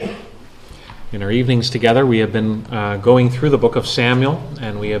In our evenings together, we have been going through the book of Samuel,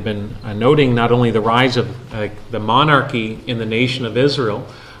 and we have been noting not only the rise of the monarchy in the nation of Israel,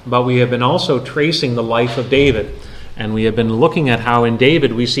 but we have been also tracing the life of David. And we have been looking at how in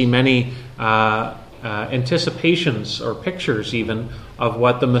David we see many anticipations or pictures even of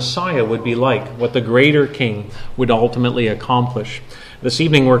what the Messiah would be like, what the greater king would ultimately accomplish. This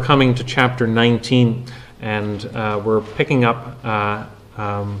evening we're coming to chapter 19, and we're picking up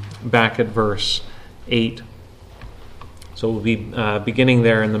back at verse 8. So we'll be beginning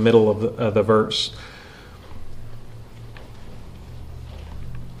there in the middle of the verse.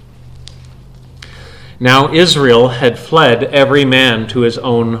 Now Israel had fled every man to his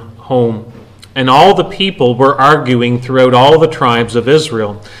own home, and all the people were arguing throughout all the tribes of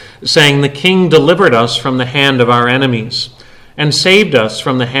Israel, saying, "The king delivered us from the hand of our enemies, and saved us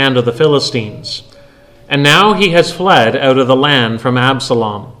from the hand of the Philistines. And now he has fled out of the land from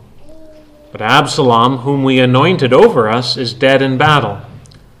Absalom. But Absalom, whom we anointed over us, is dead in battle.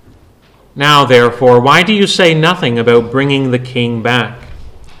 Now, therefore, why do you say nothing about bringing the king back?"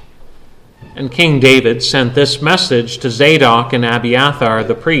 And King David sent this message to Zadok and Abiathar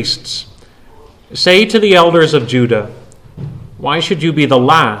the priests. "Say to the elders of Judah, why should you be the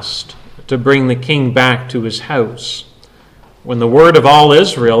last to bring the king back to his house, when the word of all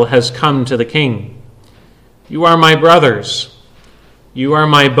Israel has come to the king? You are my brothers. You are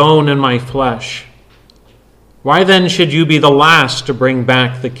my bone and my flesh. Why then should you be the last to bring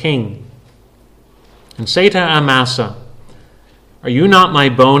back the king? And say to Amasa, are you not my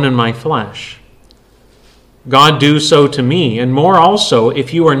bone and my flesh? God do so to me, and more also,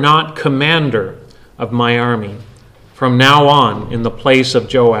 if you are not commander of my army, from now on in the place of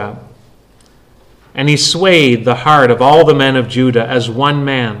Joab." And he swayed the heart of all the men of Judah as one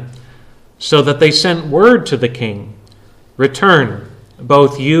man, so that they sent word to the king, "Return,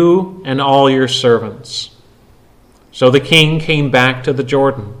 both you and all your servants." So the king came back to the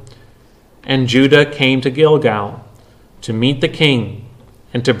Jordan, and Judah came to Gilgal to meet the king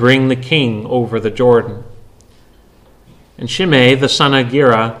and to bring the king over the Jordan. And Shimei the son of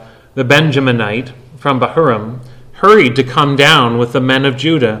Gera, the Benjaminite from Bahurim, hurried to come down with the men of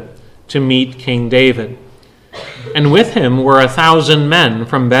Judah to meet King David. And with him were 1,000 men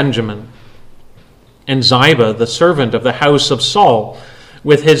from Benjamin. And Ziba, the servant of the house of Saul,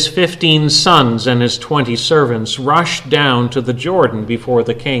 with his 15 sons and his 20 servants, rushed down to the Jordan before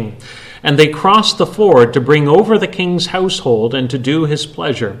the king. And they crossed the ford to bring over the king's household and to do his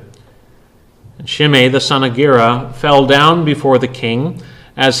pleasure. And Shimei the son of Gera fell down before the king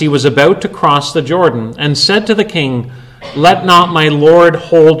as he was about to cross the Jordan, and said to the king, "Let not my lord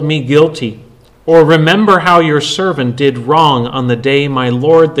hold me guilty, or remember how your servant did wrong on the day my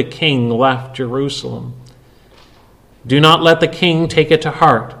lord the king left Jerusalem. Do not let the king take it to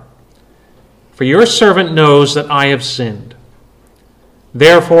heart, for your servant knows that I have sinned.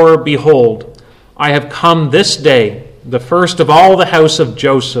 Therefore, behold, I have come this day, the first of all the house of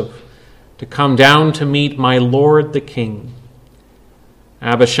Joseph, to come down to meet my lord the king."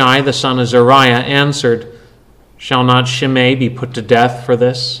 Abishai the son of Zeruiah answered, "Shall not Shimei be put to death for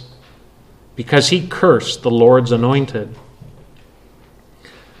this? Because he cursed the Lord's anointed."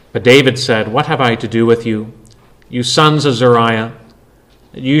 But David said, "What have I to do with you, you sons of Zeruiah,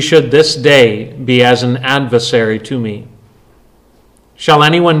 that you should this day be as an adversary to me? Shall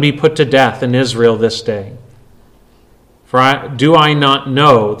anyone be put to death in Israel this day? For do I not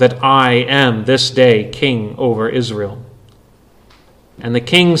know that I am this day king over Israel?" And the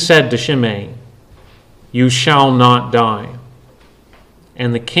king said to Shimei, "You shall not die."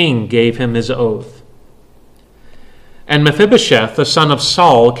 And the king gave him his oath. And Mephibosheth, the son of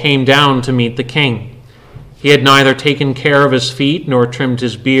Saul, came down to meet the king. He had neither taken care of his feet, nor trimmed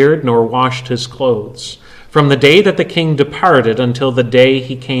his beard, nor washed his clothes, from the day that the king departed until the day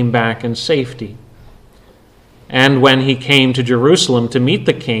he came back in safety. And when he came to Jerusalem to meet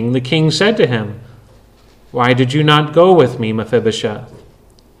the king said to him, "Why did you not go with me, Mephibosheth?"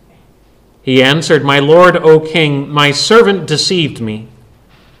 He answered, "My lord, O king, my servant deceived me.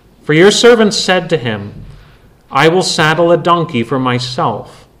 For your servant said to him, I will saddle a donkey for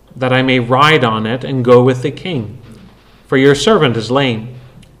myself, that I may ride on it and go with the king, for your servant is lame.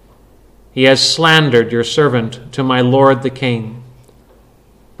 He has slandered your servant to my lord the king.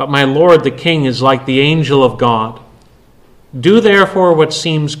 But my lord the king is like the angel of God. Do therefore what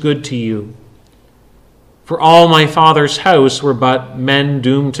seems good to you. For all my father's house were but men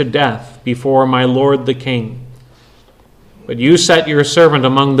doomed to death before my lord the king. But you set your servant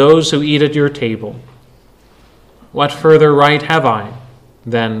among those who eat at your table. What further right have I,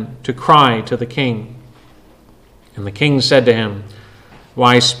 then, to cry to the king?" And the king said to him,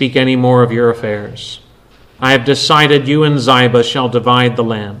 Why speak any more of your affairs? I have decided you and Ziba shall divide the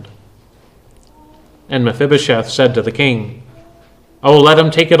land." And Mephibosheth said to the king, "Oh, let him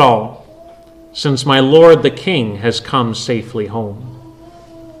take it all, since my lord the king has come safely home."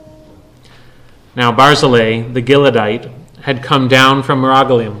 Now Barzillai the Gileadite had come down from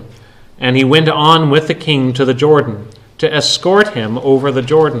Rogelim, and he went on with the king to the Jordan, to escort him over the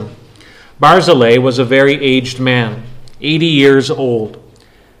Jordan. Barzillai was a very aged man, 80 years old.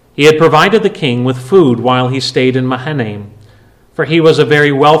 He had provided the king with food while he stayed in Mahanaim, for he was a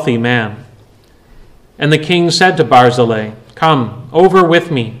very wealthy man. And the king said to Barzillai, "Come over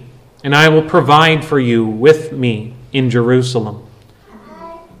with me, and I will provide for you with me in Jerusalem."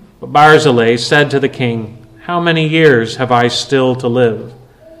 But Barzillai said to the king, "How many years have I still to live,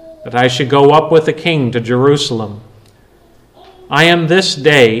 that I should go up with the king to Jerusalem? I am this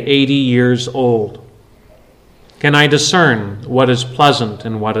day 80 years old. Can I discern what is pleasant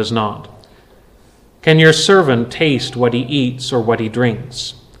and what is not? Can your servant taste what he eats or what he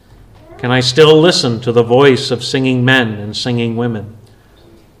drinks? Can I still listen to the voice of singing men and singing women?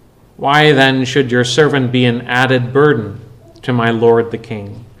 Why then should your servant be an added burden to my lord the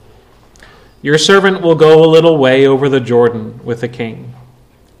king? Your servant will go a little way over the Jordan with the king.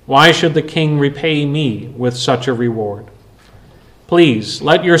 Why should the king repay me with such a reward? Please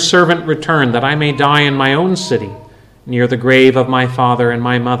let your servant return, that I may die in my own city, near the grave of my father and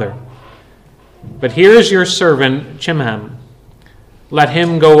my mother. But here is your servant Chimham. Let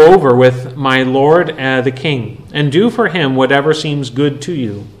him go over with my lord the king, and do for him whatever seems good to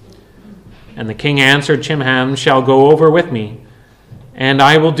you." And the king answered, "Chimham shall go over with me, and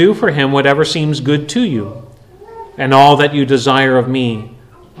I will do for him whatever seems good to you, and all that you desire of me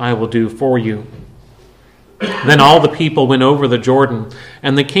I will do for you." Then all the people went over the Jordan,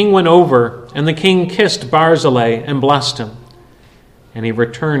 and the king went over, and the king kissed Barzillai and blessed him, and he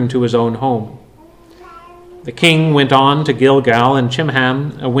returned to his own home. The king went on to Gilgal, and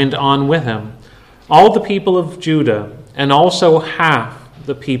Chimham went on with him. All the people of Judah, and also half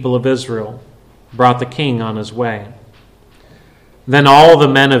the people of Israel, brought the king on his way. Then all the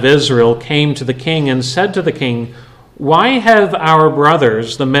men of Israel came to the king and said to the king, "Why have our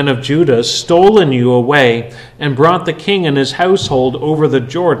brothers, the men of Judah, stolen you away and brought the king and his household over the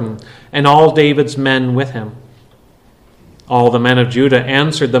Jordan, and all David's men with him?" All the men of Judah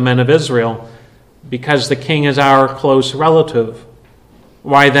answered the men of Israel, "Because the king is our close relative.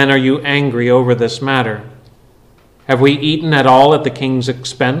 Why then are you angry over this matter? Have we eaten at all at the king's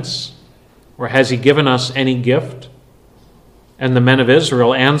expense? Or has he given us any gift?" And the men of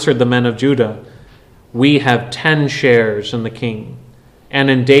Israel answered the men of Judah, "We have 10 shares in the king, and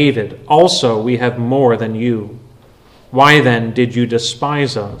in David also we have more than you. Why then did you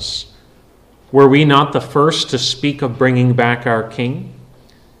despise us? Were we not the first to speak of bringing back our king?"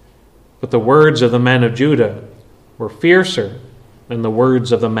 But the words of the men of Judah were fiercer than the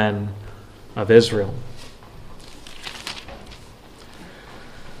words of the men of Israel.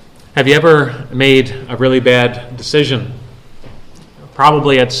 Have you ever made a really bad decision?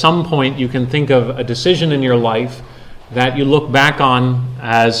 Probably at some point you can think of a decision in your life that you look back on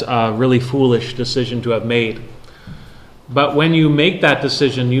as a really foolish decision to have made. But when you make that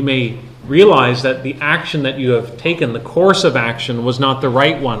decision, you may realize that the action that you have taken, the course of action, was not the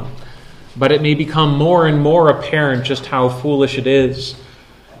right one. But it may become more and more apparent just how foolish it is.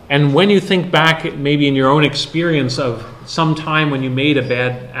 And when you think back, maybe in your own experience of some time when you made a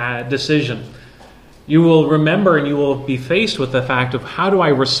bad decision, you will remember and you will be faced with the fact of, how do I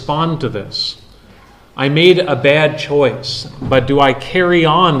respond to this? I made a bad choice, but do I carry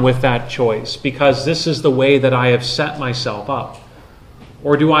on with that choice because this is the way that I have set myself up?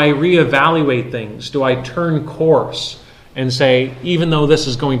 Or do I reevaluate things? Do I turn course and say, even though this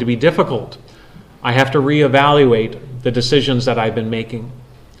is going to be difficult, I have to reevaluate the decisions that I've been making?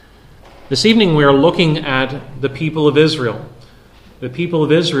 This evening we are looking at the people of Israel. The people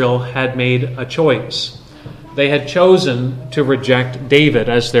of Israel had made a choice. They had chosen to reject David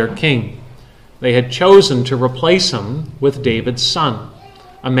as their king. They had chosen to replace him with David's son,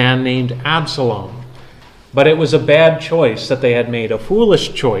 a man named Absalom. But it was a bad choice that they had made, a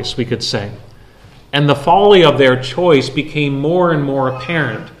foolish choice, we could say. And the folly of their choice became more and more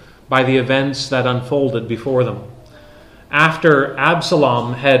apparent by the events that unfolded before them. After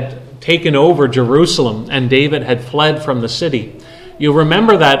Absalom had taken over Jerusalem and David had fled from the city, you'll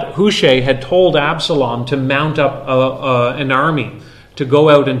remember that Hushai had told Absalom to mount up an army to go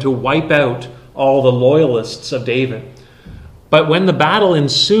out and to wipe out all the loyalists of David. But when the battle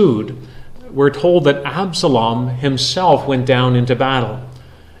ensued, we're told that Absalom himself went down into battle.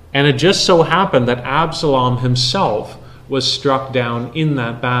 And it just so happened that Absalom himself was struck down in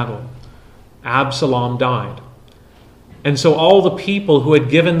that battle. Absalom died. And so all the people who had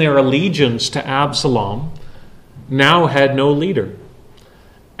given their allegiance to Absalom now had no leader.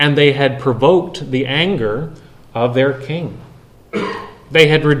 And they had provoked the anger of their king. They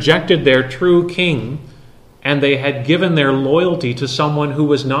had rejected their true king, and they had given their loyalty to someone who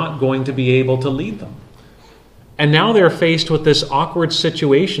was not going to be able to lead them. And now they're faced with this awkward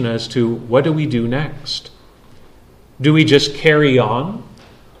situation as to what do we do next? Do we just carry on?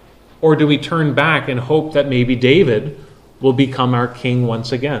 Or do we turn back and hope that maybe David will become our king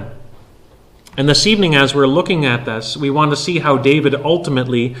once again? And this evening, as we're looking at this, we want to see how David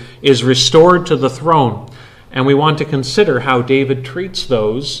ultimately is restored to the throne. And we want to consider how David treats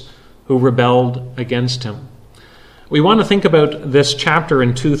those who rebelled against him. We want to think about this chapter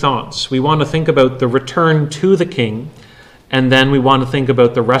in two thoughts. We want to think about the return to the king, and then we want to think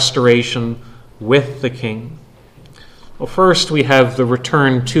about the restoration with the king. Well, first we have the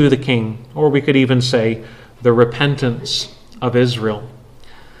return to the king, or we could even say the repentance of Israel.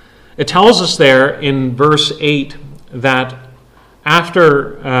 It tells us there in verse 8 that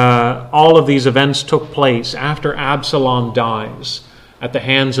after all of these events took place, after Absalom dies at the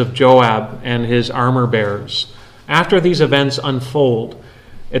hands of Joab and his armor bearers, after these events unfold,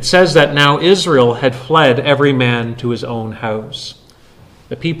 it says that now Israel had fled every man to his own house.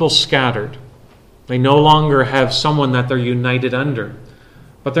 The people scattered. They no longer have someone that they're united under.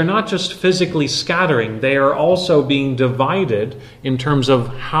 But they're not just physically scattering, they are also being divided in terms of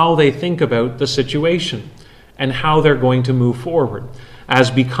how they think about the situation and how they're going to move forward,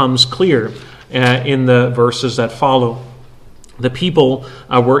 as becomes clear in the verses that follow. The people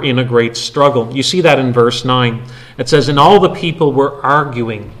were in a great struggle. You see that in verse 9. It says, and all the people were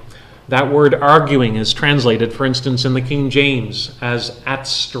arguing. That word arguing is translated, for instance, in the King James as at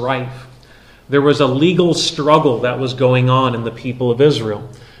strife. There was a legal struggle that was going on in the people of Israel,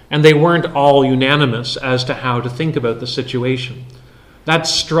 and they weren't all unanimous as to how to think about the situation. That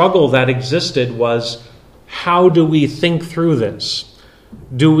struggle that existed was, how do we think through this?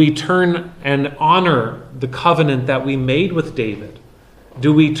 Do we turn and honor the covenant that we made with David?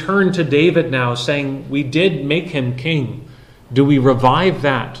 Do we turn to David now saying, we did make him king? Do we revive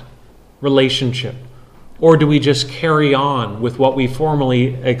that relationship? Or do we just carry on with what we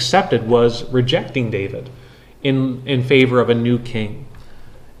formerly accepted was rejecting David in favor of a new king?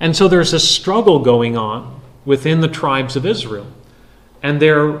 And so there's a struggle going on within the tribes of Israel. And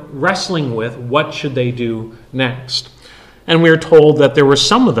they're wrestling with what should they do next. And we're told that there were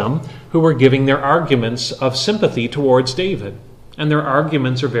some of them who were giving their arguments of sympathy towards David. And their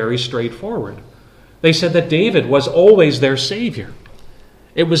arguments are very straightforward. They said that David was always their savior.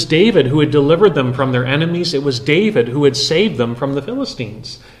 It was David who had delivered them from their enemies. It was David who had saved them from the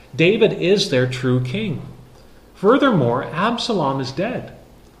Philistines. David is their true king. Furthermore, Absalom is dead.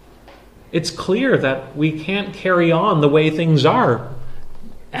 It's clear that we can't carry on the way things are.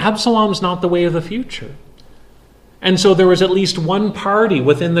 Absalom's not the way of the future. And so there was at least one party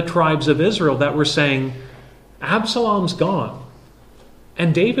within the tribes of Israel that were saying, Absalom's gone.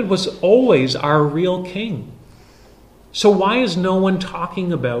 And David was always our real king. So why is no one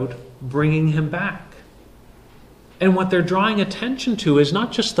talking about bringing him back? And what they're drawing attention to is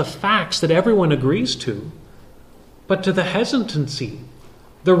not just the facts that everyone agrees to, but to the hesitancy,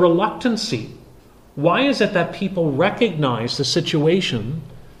 the reluctancy. Why is it that people recognize the situation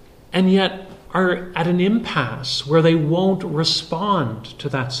and yet are at an impasse where they won't respond to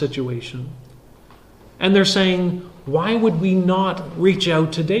that situation? And they're saying, why would we not reach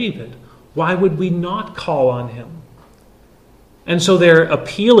out to David? Why would we not call on him? And so they're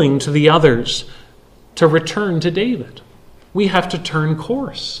appealing to the others to return to David. We have to turn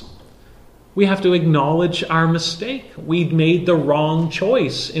course. We have to acknowledge our mistake. We made the wrong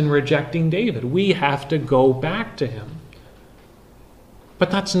choice in rejecting David. We have to go back to him.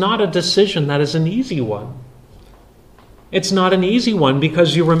 But that's not a decision that is an easy one. It's not an easy one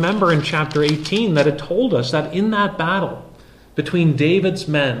because you remember in chapter 18 that it told us that in that battle between David's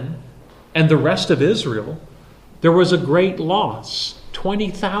men and the rest of Israel, there was a great loss.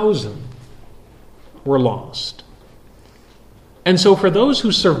 20,000 were lost. And so for those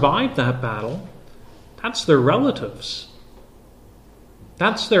who survived that battle, that's their relatives.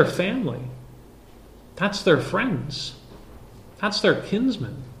 That's their family. That's their friends. That's their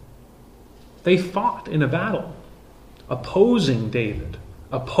kinsmen. They fought in a battle, opposing David,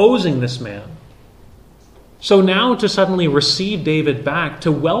 opposing this man. So now to suddenly receive David back,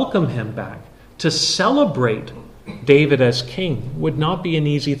 to welcome him back, to celebrate David as king would not be an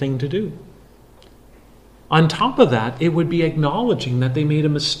easy thing to do. On top of that, it would be acknowledging that they made a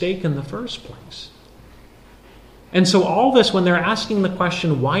mistake in the first place. And so all this, when they're asking the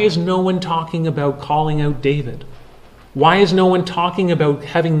question, why is no one talking about calling out David? Why is no one talking about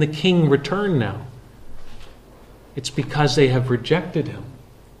having the king return now? It's because they have rejected him.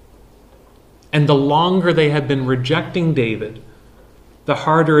 And the longer they have been rejecting David, the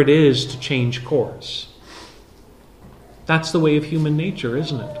harder it is to change course. That's the way of human nature,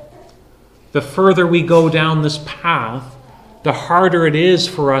 isn't it? The further we go down this path, the harder it is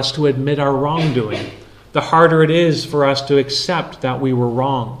for us to admit our wrongdoing. The harder it is for us to accept that we were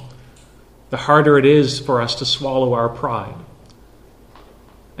wrong. The harder it is for us to swallow our pride.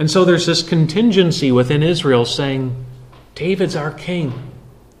 And so there's this contingency within Israel saying, David's our king.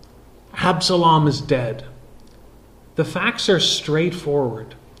 Absalom is dead. The facts are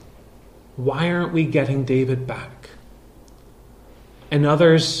straightforward. Why aren't we getting David back? And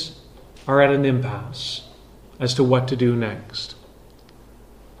others are at an impasse as to what to do next.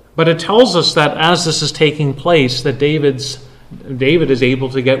 But it tells us that as this is taking place, that David is able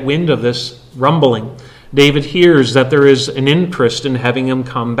to get wind of this rumbling. David hears that there is an interest in having him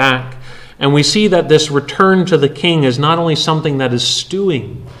come back. And we see that this return to the king is not only something that is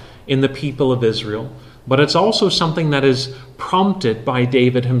stewing in the people of Israel, but it's also something that is prompted by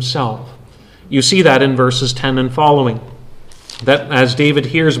David himself. You see that in verses 10 and following. That as David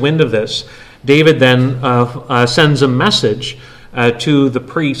hears wind of this, David then sends a message to the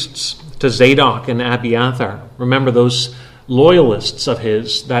priests, to Zadok and Abiathar. Remember those loyalists of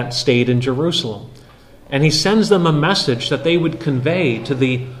his that stayed in Jerusalem. And he sends them a message that they would convey to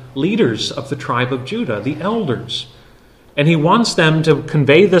the leaders of the tribe of Judah, the elders. And he wants them to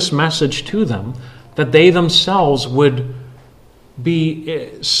convey this message to them, that they themselves would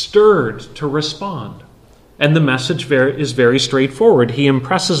be stirred to respond. And the message is very straightforward. He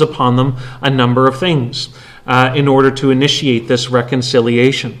impresses upon them a number of things in order to initiate this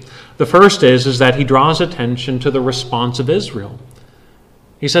reconciliation. The first is that he draws attention to the response of Israel.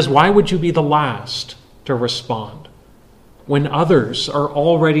 He says, why would you be the last to respond when others are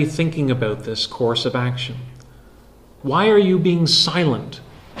already thinking about this course of action? Why are you being silent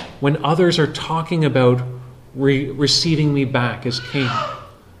when others are talking about receiving me back as king?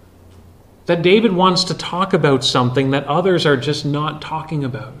 That David wants to talk about something that others are just not talking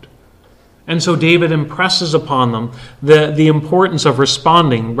about. And so David impresses upon them the importance of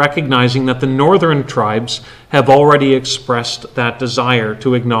responding, recognizing that the northern tribes have already expressed that desire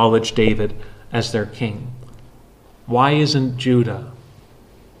to acknowledge David as their king. Why isn't Judah?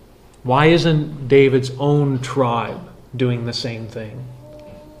 Why isn't David's own tribe doing the same thing?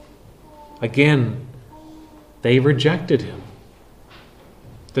 Again, they rejected him.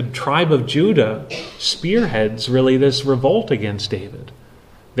 The tribe of Judah spearheads really this revolt against David.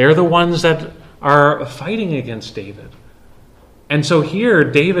 They're the ones that are fighting against David. And so here,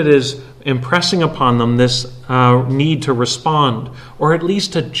 David is impressing upon them this need to respond, or at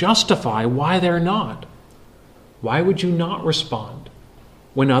least to justify why they're not. Why would you not respond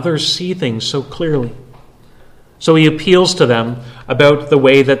when others see things so clearly? So he appeals to them about the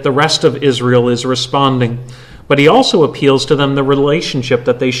way that the rest of Israel is responding. But he also appeals to them the relationship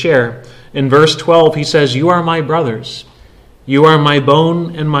that they share. In verse 12, he says, "You are my brothers. You are my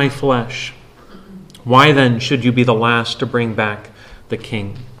bone and my flesh. Why then should you be the last to bring back the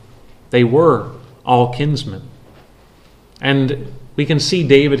king?" They were all kinsmen. And we can see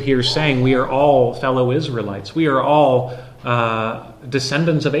David here saying, we are all fellow Israelites. We are all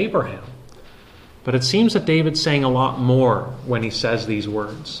descendants of Abraham. But it seems that David's saying a lot more when he says these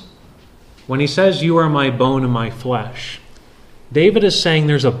words. When he says, "You are my bone and my flesh," David is saying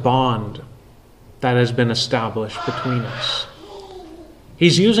there's a bond that has been established between us.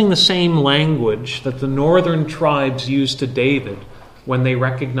 He's using the same language that the northern tribes used to David when they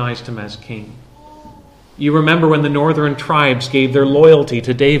recognized him as king. You remember when the northern tribes gave their loyalty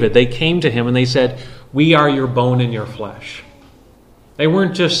to David, they came to him and they said, "We are your bone and your flesh." They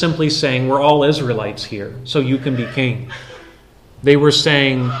weren't just simply saying, "We're all Israelites here, so you can be king." They were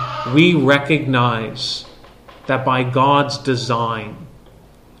saying, "We recognize that by God's design,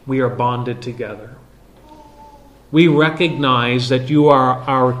 we are bonded together. We recognize that you are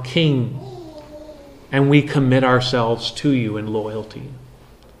our king, and we commit ourselves to you in loyalty."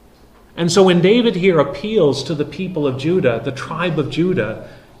 And so when David here appeals to the people of Judah, the tribe of Judah,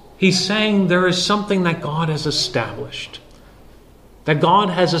 he's saying there is something that God has established. That God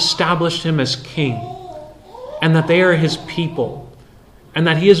has established him as king, and that they are his people, and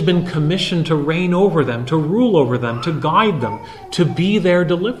that he has been commissioned to reign over them, to rule over them, to guide them, to be their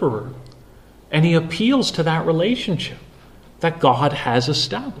deliverer. And he appeals to that relationship that God has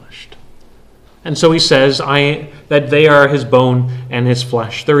established. And so he says that they are his bone and his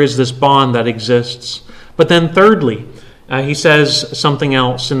flesh. There is this bond that exists. But then thirdly, he says something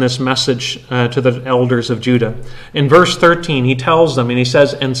else in this message to the elders of Judah. In verse 13, he tells them, and he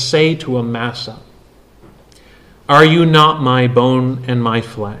says, "And say to Amasa, are you not my bone and my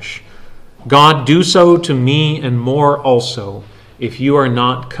flesh? God, do so to me and more also, if you are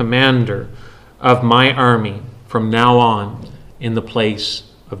not commander of my army from now on in the place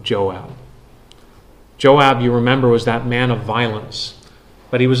of Joab." Joab, you remember, was that man of violence,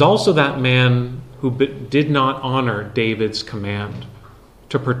 but he was also that man who did not honor David's command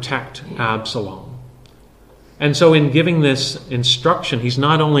to protect Absalom. And so in giving this instruction, he's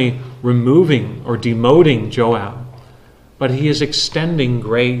not only removing or demoting Joab, but he is extending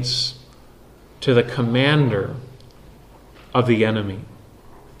grace to the commander of the enemy.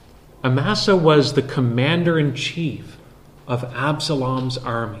 Amasa was the commander-in-chief of Absalom's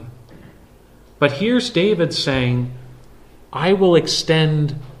army. But here's David saying, I will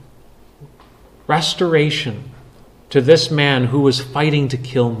extend restoration to this man who was fighting to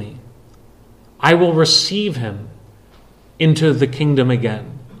kill me. I will receive him into the kingdom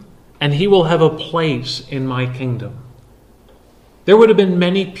again, and he will have a place in my kingdom. There would have been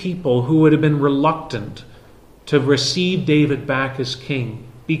many people who would have been reluctant to receive David back as king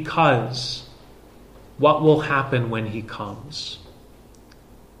because what will happen when he comes?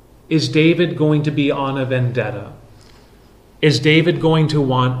 Is David going to be on a vendetta? Is David going to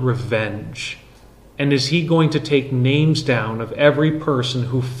want revenge? And is he going to take names down of every person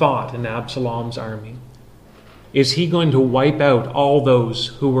who fought in Absalom's army? Is he going to wipe out all those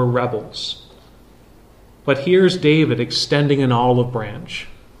who were rebels? But here's David extending an olive branch,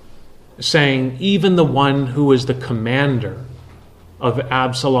 saying, even the one who is the commander of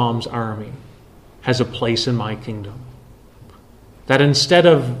Absalom's army has a place in my kingdom. That instead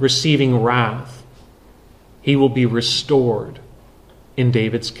of receiving wrath, he will be restored in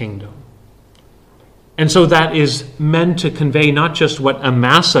David's kingdom. And so that is meant to convey not just what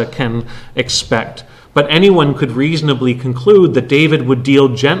Amasa can expect, but anyone could reasonably conclude that David would deal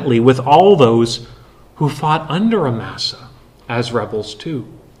gently with all those who fought under Amasa as rebels too.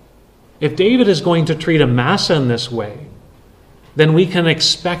 If David is going to treat Amasa in this way, then we can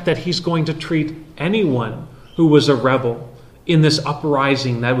expect that he's going to treat anyone who was a rebel in this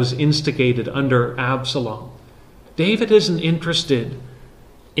uprising that was instigated under Absalom. David isn't interested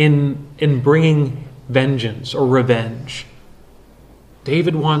in bringing vengeance or revenge.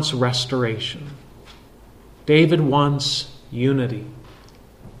 David wants restoration. David wants unity.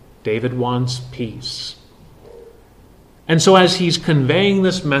 David wants peace. And so as he's conveying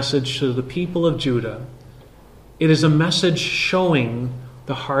this message to the people of Judah, it is a message showing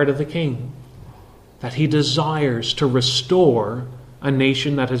the heart of the king, that he desires to restore a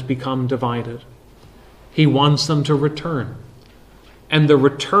nation that has become divided. He wants them to return. And the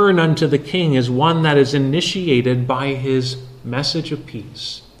return unto the king is one that is initiated by his message of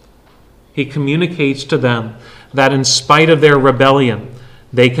peace. He communicates to them that in spite of their rebellion,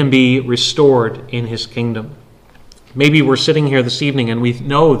 they can be restored in his kingdom. Maybe we're sitting here this evening and we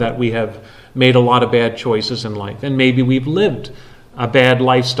know that we have made a lot of bad choices in life, and maybe we've lived a bad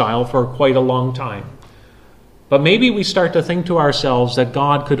lifestyle for quite a long time. But maybe we start to think to ourselves that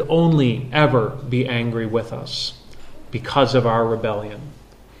God could only ever be angry with us because of our rebellion.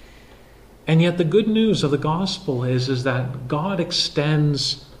 And yet the good news of the gospel is that God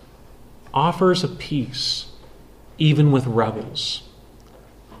offers a peace even with rebels,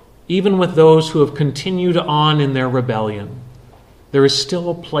 even with those who have continued on in their rebellion. There is still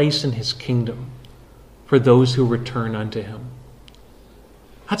a place in his kingdom for those who return unto him.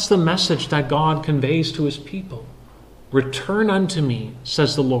 That's the message that God conveys to his people. Return unto me,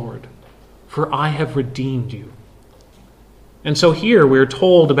 says the Lord, for I have redeemed you. And so here we're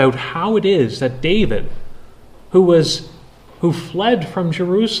told about how it is that David, who fled from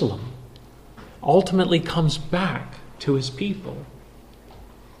Jerusalem, ultimately comes back to his people.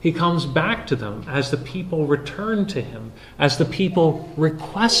 He comes back to them as the people return to him, as the people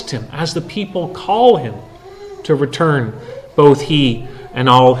request him, as the people call him to return, both he and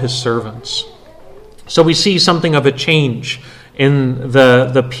all his servants. So we see something of a change in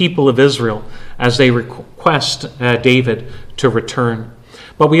the people of Israel as they request David to return.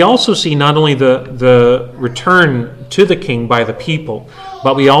 But we also see not only the return to the king by the people,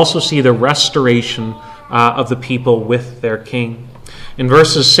 but we also see the restoration of the people with their king. In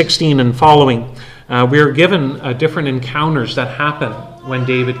verses 16 and following, we are given different encounters that happen when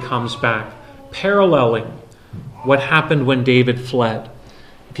David comes back, paralleling what happened when David fled.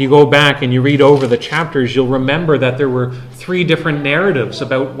 If you go back and you read over the chapters, you'll remember that there were 3 different narratives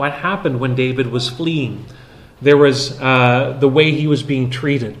about what happened when David was fleeing. There was the way he was being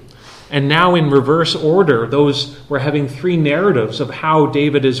treated. And now in reverse order, we're having three narratives of how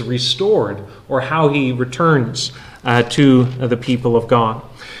David is restored or how he returns to the people of God.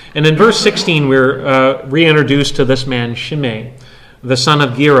 And in verse 16, we're reintroduced to this man Shimei, the son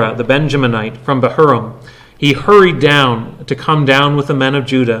of Gera, the Benjaminite from Bahurim. He hurried down to come down with the men of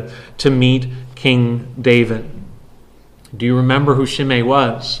Judah to meet King David. Do you remember who Shimei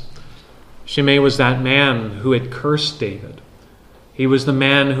was? Shimei was that man who had cursed David. He was the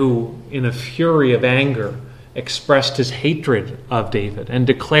man who, in a fury of anger, expressed his hatred of David and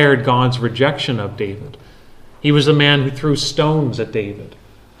declared God's rejection of David. He was the man who threw stones at David.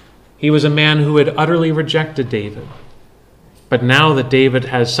 He was a man who had utterly rejected David. But now that David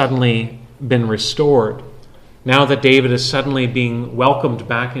has suddenly been restored, now that David is suddenly being welcomed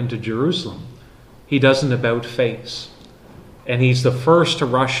back into Jerusalem, he does an about-face. And he's the first to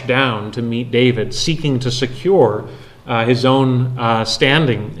rush down to meet David, seeking to secure his own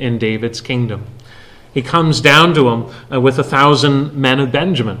standing in David's kingdom. He comes down to him with 1,000 men of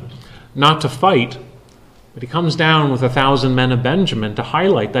Benjamin, not to fight, but he comes down with 1,000 men of Benjamin to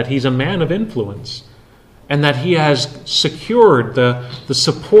highlight that he's a man of influence and that he has secured the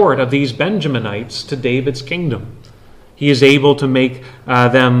support of these Benjaminites to David's kingdom. He is able to make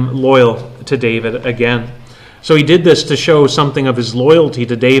them loyal to David again. So he did this to show something of his loyalty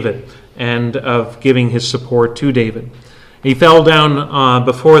to David and of giving his support to David. He fell down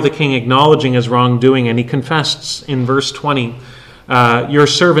before the king, acknowledging his wrongdoing, and he confessed in verse 20, "Your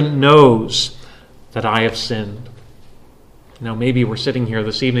servant knows that I have sinned." Now maybe we're sitting here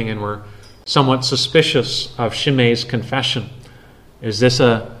this evening and we're somewhat suspicious of Shimei's confession. Is this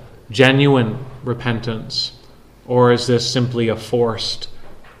a genuine repentance, or is this simply a forced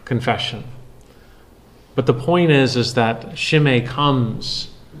confession? But the point is that Shimei comes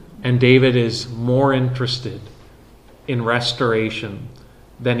and David is more interested in restoration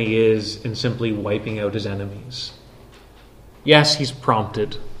than he is in simply wiping out his enemies. Yes, he's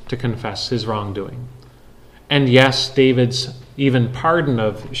prompted to confess his wrongdoing. And yes, David's even pardon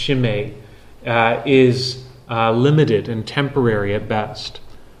of Shimei is limited and temporary at best.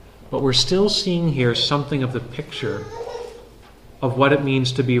 But we're still seeing here something of the picture of what it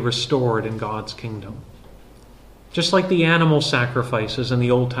means to be restored in God's kingdom. Just like the animal sacrifices in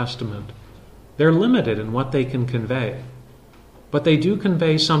the Old Testament, they're limited in what they can convey, but they do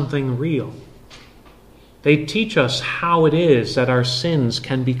convey something real. They teach us how it is that our sins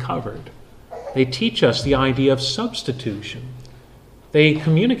can be covered. They teach us the idea of substitution. They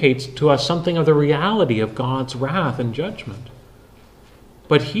communicate to us something of the reality of God's wrath and judgment.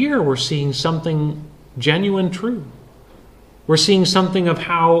 But here we're seeing something genuine true. We're seeing something of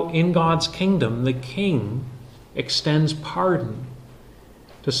how in God's kingdom the king extends pardon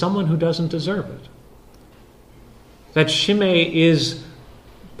to someone who doesn't deserve it. That Shimei is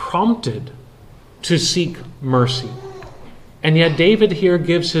prompted to seek mercy. And yet David here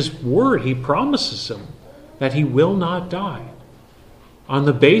gives his word. He promises him that he will not die. On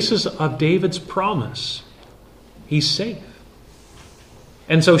the basis of David's promise, he's safe.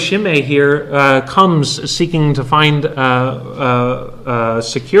 And so Shimei here comes seeking to find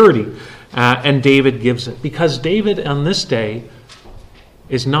security, and David gives it. Because David on this day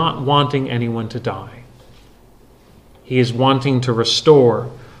is not wanting anyone to die. He is wanting to restore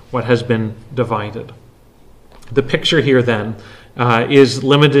what has been divided. The picture here then is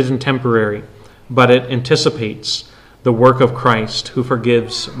limited and temporary, but it anticipates the work of Christ who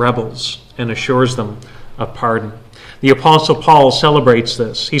forgives rebels and assures them of pardon. The Apostle Paul celebrates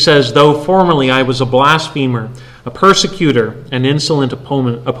this. He says, "Though formerly I was a blasphemer, a persecutor, an insolent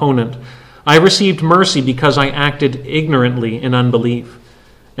opponent, I received mercy because I acted ignorantly in unbelief.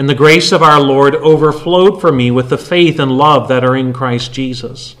 And the grace of our Lord overflowed for me with the faith and love that are in Christ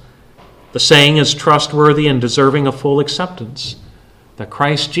Jesus. The saying is trustworthy and deserving of full acceptance, that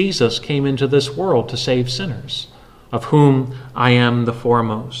Christ Jesus came into this world to save sinners, of whom I am the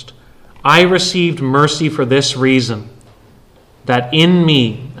foremost. I received mercy for this reason, that in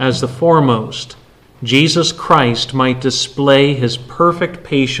me, as the foremost, Jesus Christ might display his perfect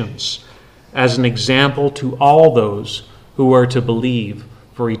patience as an example to all those who are to believe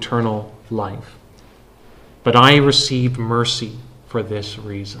for eternal life. But I received mercy for this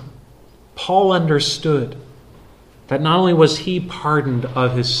reason." Paul understood that not only was he pardoned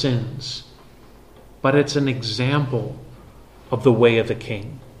of his sins, but it's an example of the way of the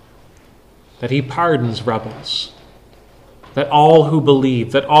king. That he pardons rebels. That all who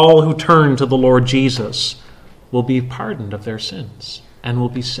believe, that all who turn to the Lord Jesus will be pardoned of their sins and will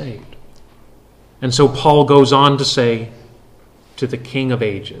be saved. And so Paul goes on to say, to the King of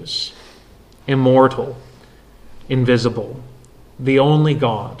ages, immortal, invisible, the only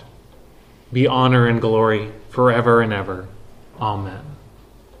God, be honor and glory forever and ever. Amen.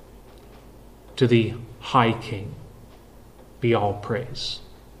 To the High King be all praise,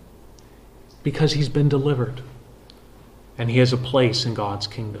 because he's been delivered and he has a place in God's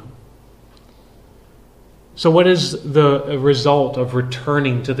kingdom. So what is the result of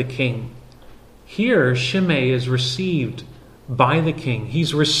returning to the king? Here, Shimei is received by the king.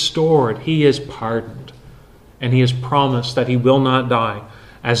 He's restored. He is pardoned. And he is promised that he will not die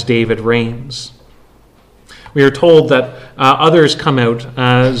as David reigns. We are told that others come out.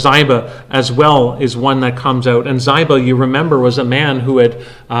 Ziba as well is one that comes out. And Ziba, you remember, was a man who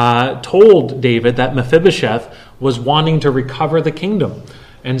had told David that Mephibosheth was wanting to recover the kingdom.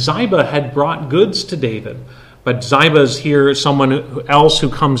 And Ziba had brought goods to David. But Ziba is here someone else who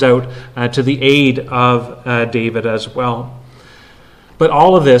comes out to the aid of David as well. But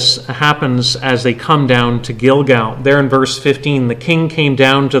all of this happens as they come down to Gilgal. There in verse 15, the king came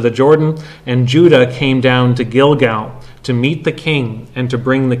down to the Jordan, and Judah came down to Gilgal to meet the king and to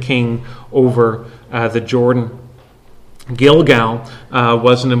bring the king over the Jordan. Gilgal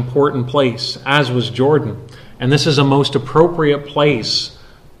was an important place, as was Jordan. And this is a most appropriate place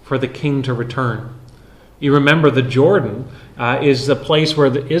for the king to return. You remember the Jordan is the place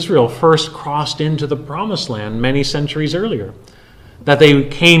where Israel first crossed into the promised land many centuries earlier. That they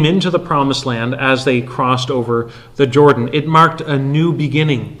came into the promised land as they crossed over the Jordan. It marked a new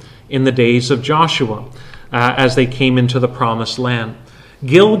beginning in the days of Joshua as they came into the promised land.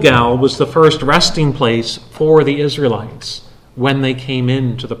 Gilgal was the first resting place for the Israelites when they came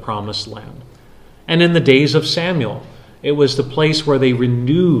into the promised land. And in the days of Samuel, it was the place where they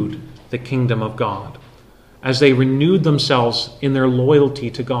renewed the kingdom of God, as they renewed themselves in their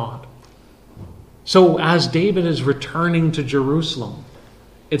loyalty to God. So as David is returning to Jerusalem,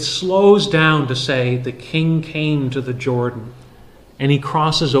 it slows down to say the king came to the Jordan, and he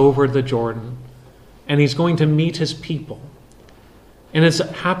crosses over the Jordan, and he's going to meet his people. And it's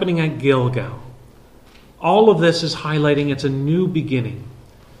happening at Gilgal. All of this is highlighting it's a new beginning.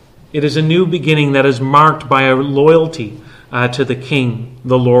 It is a new beginning that is marked by a loyalty to the king,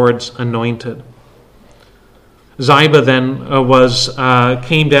 the Lord's anointed. Ziba then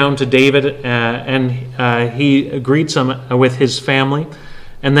came down to David and he greets him with his family.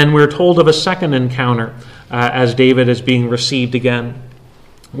 And then we're told of a second encounter as David is being received again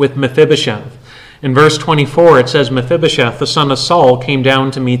with Mephibosheth. In verse 24 it says, Mephibosheth, the son of Saul, came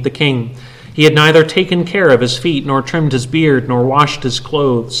down to meet the king. He had neither taken care of his feet, nor trimmed his beard, nor washed his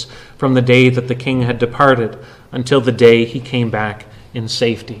clothes from the day that the king had departed until the day he came back in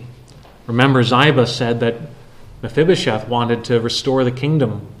safety. Remember, Ziba said that Mephibosheth wanted to restore the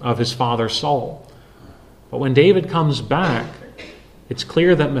kingdom of his father Saul. But when David comes back, it's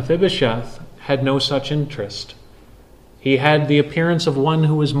clear that Mephibosheth had no such interest. He had the appearance of one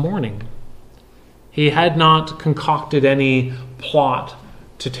who was mourning. He had not concocted any plot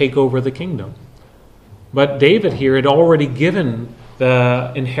to take over the kingdom. But David here had already given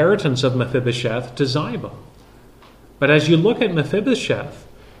the inheritance of Mephibosheth to Ziba. But as you look at Mephibosheth,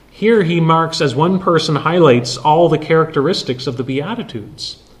 here he marks, as one person highlights, all the characteristics of the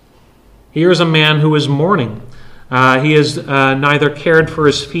Beatitudes. Here's a man who is mourning. He has neither cared for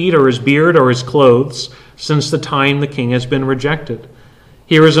his feet or his beard or his clothes since the time the king has been rejected.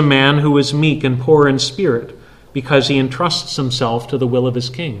 Here is a man who is meek and poor in spirit because he entrusts himself to the will of his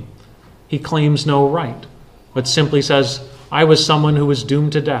king. He claims no right, but simply says, I was someone who was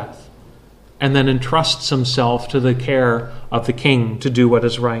doomed to death, and then entrusts himself to the care of the king to do what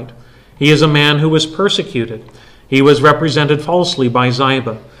is right. He is a man who was persecuted. He was represented falsely by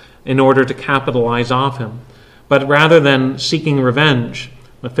Ziba in order to capitalize off him. But rather than seeking revenge,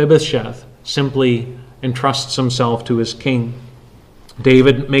 Mephibosheth simply entrusts himself to his king.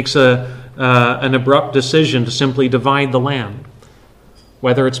 David makes an abrupt decision to simply divide the land.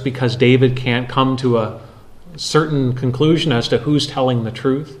 Whether it's because David can't come to a certain conclusion as to who's telling the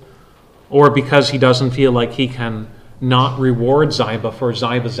truth, or because he doesn't feel like he can not reward Ziba for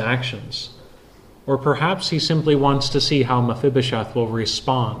Ziba's actions, or perhaps he simply wants to see how Mephibosheth will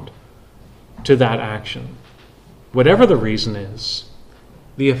respond to that action. Whatever the reason is,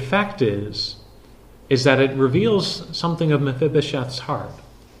 the effect is that it reveals something of Mephibosheth's heart.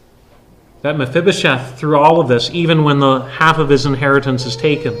 That Mephibosheth, through all of this, even when the half of his inheritance is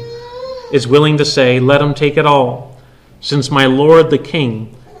taken, is willing to say, let him take it all, since my lord the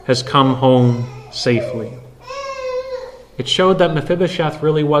king has come home safely. It showed that Mephibosheth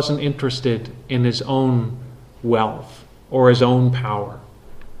really wasn't interested in his own wealth or his own power.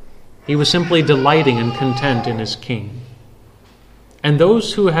 He was simply delighting and content in his king. And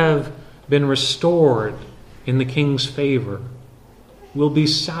those who have been restored in the king's favor will be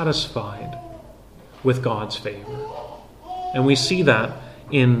satisfied with God's favor. And we see that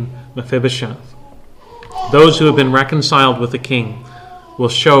in Mephibosheth. Those who have been reconciled with the king will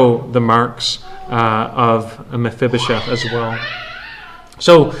show the marks of Mephibosheth as well.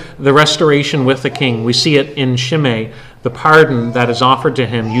 So the restoration with the king, we see it in Shimei, the pardon that is offered to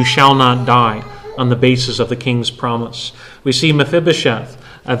him, you shall not die, on the basis of the king's promise. We see Mephibosheth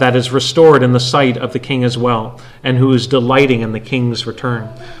that is restored in the sight of the king as well, and who is delighting in the king's return.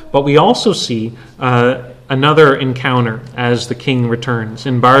 But we also see another encounter as the king returns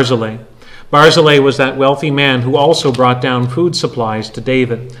in Barzillai. Barzillai was that wealthy man who also brought down food supplies to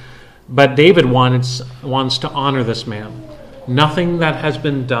David. But David wants to honor this man. Nothing that has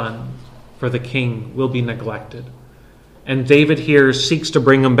been done for the king will be neglected. And David here seeks to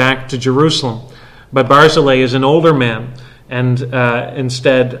bring him back to Jerusalem. But Barzillai is an older man and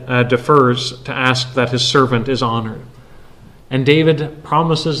instead defers to ask that his servant is honored. And David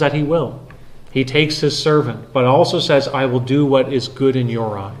promises that he will. He takes his servant, but also says, I will do what is good in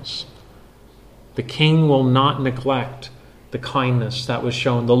your eyes. The king will not neglect the kindness that was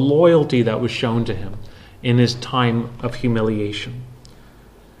shown, the loyalty that was shown to him in his time of humiliation.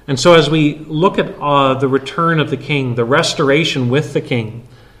 And so as we look at the return of the king, the restoration with the king,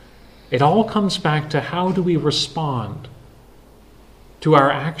 it all comes back to how do we respond to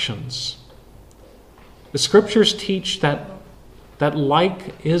our actions. The scriptures teach that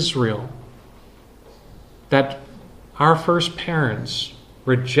like Israel, that our first parents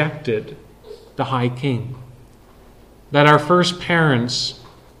rejected the high king. That our first parents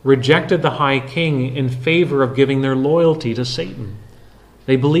rejected the high king in favor of giving their loyalty to Satan.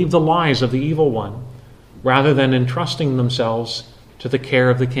 They believed the lies of the evil one rather than entrusting themselves to the care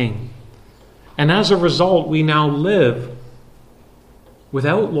of the king. And as a result, we now live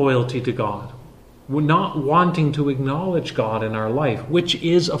without loyalty to God, not wanting to acknowledge God in our life, which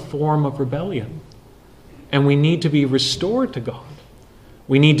is a form of rebellion. And we need to be restored to God.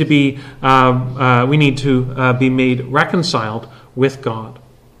 We need to be made reconciled with God.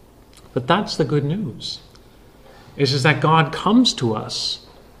 But that's the good news, is that God comes to us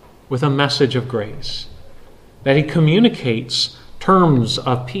with a message of grace, that he communicates terms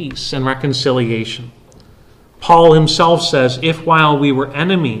of peace and reconciliation. Paul himself says, if while we were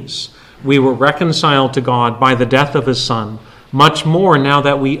enemies, we were reconciled to God by the death of his Son, much more now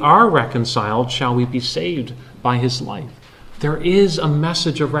that we are reconciled, shall we be saved by his life. There is a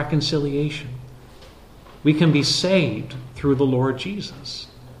message of reconciliation. We can be saved through the Lord Jesus.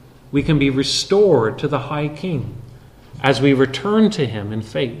 We can be restored to the high king as we return to him in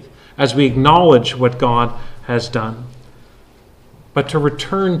faith, as we acknowledge what God has done. But to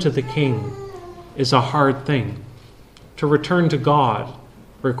return to the king is a hard thing. To return to God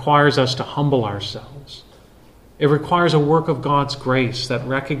requires us to humble ourselves. It requires a work of God's grace that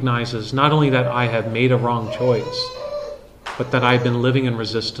recognizes not only that I have made a wrong choice, but that I've been living in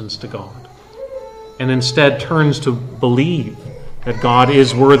resistance to God, and instead turns to believe that God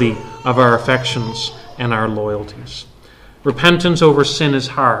is worthy of our affections and our loyalties. Repentance over sin is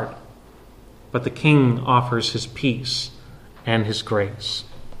hard, but the King offers his peace and his grace.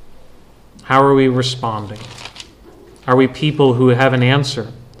 How are we responding? Are we people who have an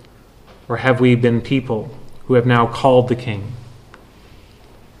answer, or have we been people who have now called the King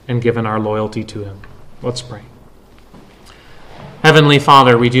and given our loyalty to him? Let's pray. Heavenly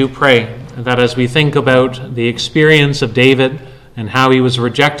Father, we do pray that as we think about the experience of David and how he was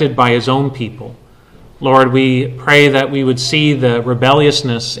rejected by his own people, Lord, we pray that we would see the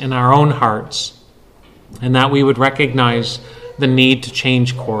rebelliousness in our own hearts and that we would recognize the need to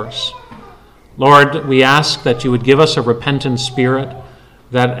change course. Lord, we ask that you would give us a repentant spirit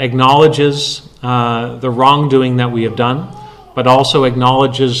that acknowledges the wrongdoing that we have done, but also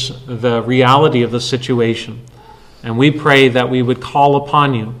acknowledges the reality of the situation. And we pray that we would call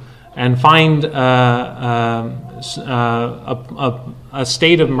upon you and find a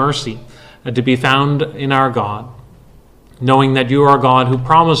state of mercy to be found in our God, knowing that you are a God who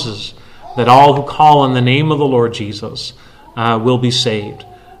promises that all who call on the name of the Lord Jesus will be saved,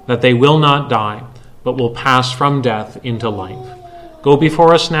 that they will not die, but will pass from death into life. Go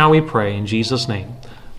before us now, we pray, in Jesus' name.